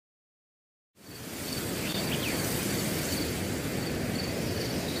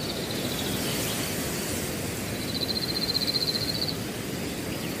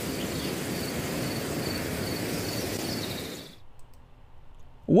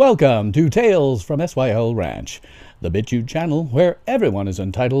Welcome to Tales from SYL Ranch, the BitChute channel where everyone is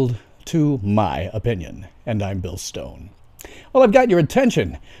entitled to my opinion. And I'm Bill Stone. Well, I've got your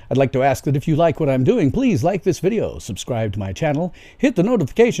attention. I'd like to ask that if you like what I'm doing, please like this video, subscribe to my channel, hit the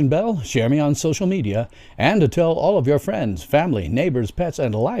notification bell, share me on social media, and to tell all of your friends, family, neighbors, pets,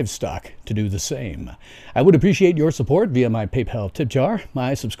 and livestock to do the same. I would appreciate your support via my PayPal tip jar,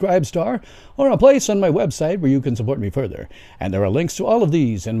 my Subscribe Star, or a place on my website where you can support me further. And there are links to all of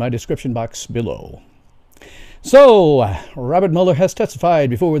these in my description box below. So, Robert Mueller has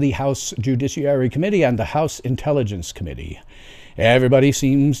testified before the House Judiciary Committee and the House Intelligence Committee. Everybody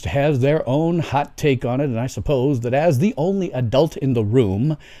seems to have their own hot take on it, and I suppose that as the only adult in the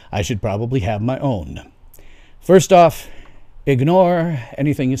room, I should probably have my own. First off, ignore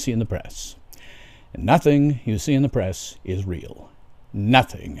anything you see in the press. Nothing you see in the press is real.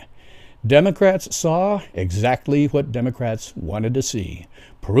 Nothing. Democrats saw exactly what Democrats wanted to see.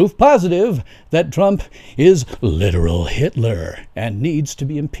 Proof positive that Trump is literal Hitler and needs to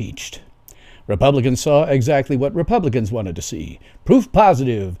be impeached. Republicans saw exactly what Republicans wanted to see. Proof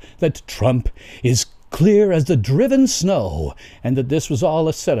positive that Trump is clear as the driven snow and that this was all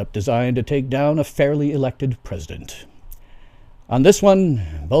a setup designed to take down a fairly elected president. On this one,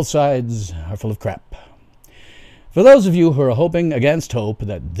 both sides are full of crap. For those of you who are hoping against hope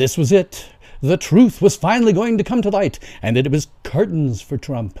that this was it, the truth was finally going to come to light, and that it was curtains for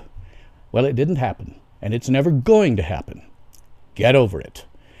Trump, well, it didn't happen, and it's never going to happen. Get over it.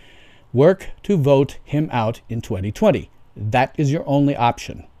 Work to vote him out in 2020. That is your only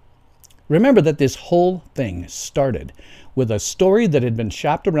option. Remember that this whole thing started with a story that had been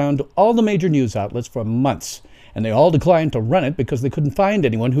shopped around to all the major news outlets for months, and they all declined to run it because they couldn't find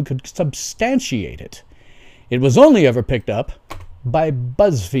anyone who could substantiate it. It was only ever picked up by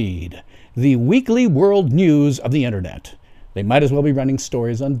BuzzFeed, the weekly world news of the internet. They might as well be running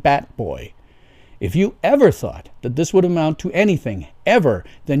stories on Bat Boy. If you ever thought that this would amount to anything, ever,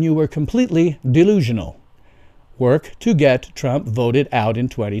 then you were completely delusional. Work to get Trump voted out in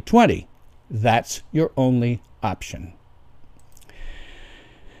 2020. That's your only option.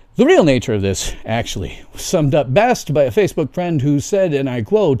 The real nature of this, actually, was summed up best by a Facebook friend who said, and I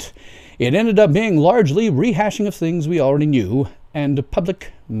quote, "It ended up being largely rehashing of things we already knew and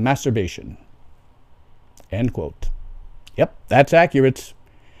public masturbation." End quote. Yep, that's accurate.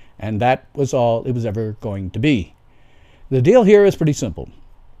 And that was all it was ever going to be. The deal here is pretty simple.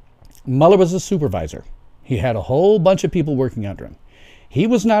 Mueller was a supervisor. He had a whole bunch of people working under him. He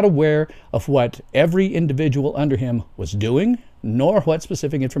was not aware of what every individual under him was doing, nor what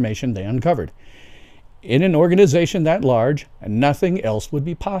specific information they uncovered. In an organization that large, nothing else would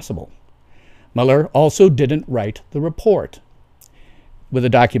be possible. Mueller also didn't write the report. With a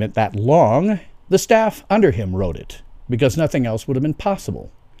document that long, the staff under him wrote it, because nothing else would have been possible.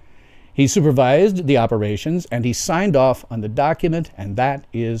 He supervised the operations, and he signed off on the document, and that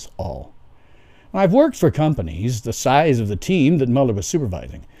is all. I've worked for companies the size of the team that Mueller was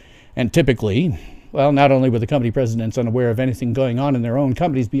supervising, and typically, well, not only were the company presidents unaware of anything going on in their own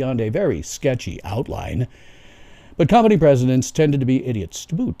companies beyond a very sketchy outline, but company presidents tended to be idiots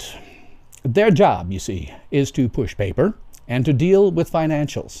to boot. Their job, you see, is to push paper and to deal with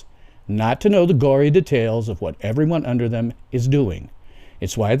financials, not to know the gory details of what everyone under them is doing.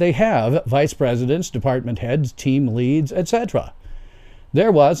 It's why they have vice presidents, department heads, team leads, etc.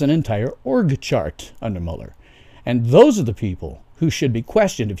 There was an entire org chart under Mueller, and those are the people who should be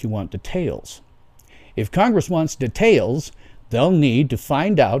questioned if you want details. If Congress wants details, they'll need to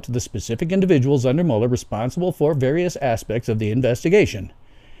find out the specific individuals under Mueller responsible for various aspects of the investigation.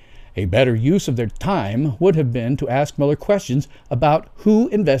 A better use of their time would have been to ask Mueller questions about who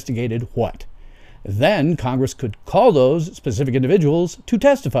investigated what. Then Congress could call those specific individuals to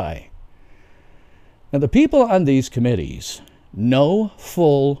testify. Now, the people on these committees know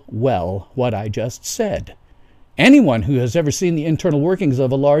full well what I just said. Anyone who has ever seen the internal workings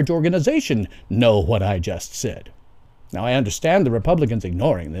of a large organization know what I just said. Now, I understand the Republicans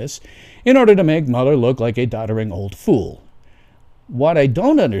ignoring this in order to make Mueller look like a doddering old fool. What I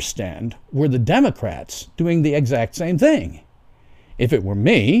don't understand were the Democrats doing the exact same thing. If it were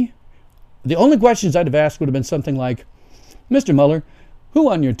me, the only questions I'd have asked would have been something like, "Mr. Mueller, who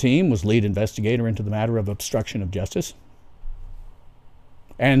on your team was lead investigator into the matter of obstruction of justice?"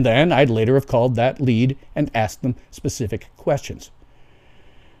 And then I'd later have called that lead and asked them specific questions.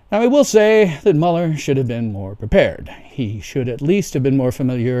 Now, I will say that Mueller should have been more prepared. He should at least have been more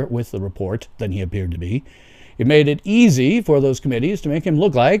familiar with the report than he appeared to be. It made it easy for those committees to make him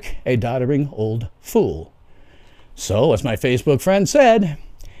look like a doddering old fool. So, as my Facebook friend said,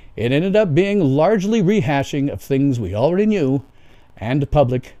 it ended up being largely rehashing of things we already knew and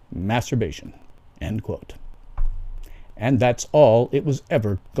public masturbation. End quote. And that's all it was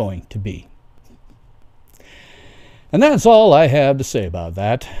ever going to be. And that's all I have to say about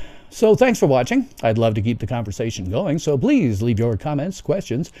that. So thanks for watching. I'd love to keep the conversation going, so please leave your comments,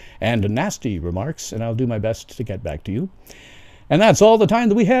 questions, and nasty remarks, and I'll do my best to get back to you. And that's all the time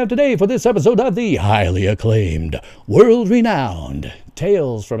that we have today for this episode of the highly acclaimed, world-renowned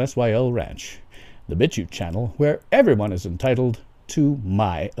Tales from SYL Ranch, the BitChute channel where everyone is entitled to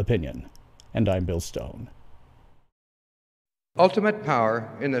my opinion. And I'm Bill Stone. Ultimate power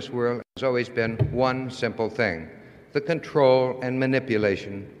in this world has always been one simple thing: the control and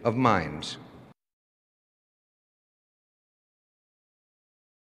manipulation of minds.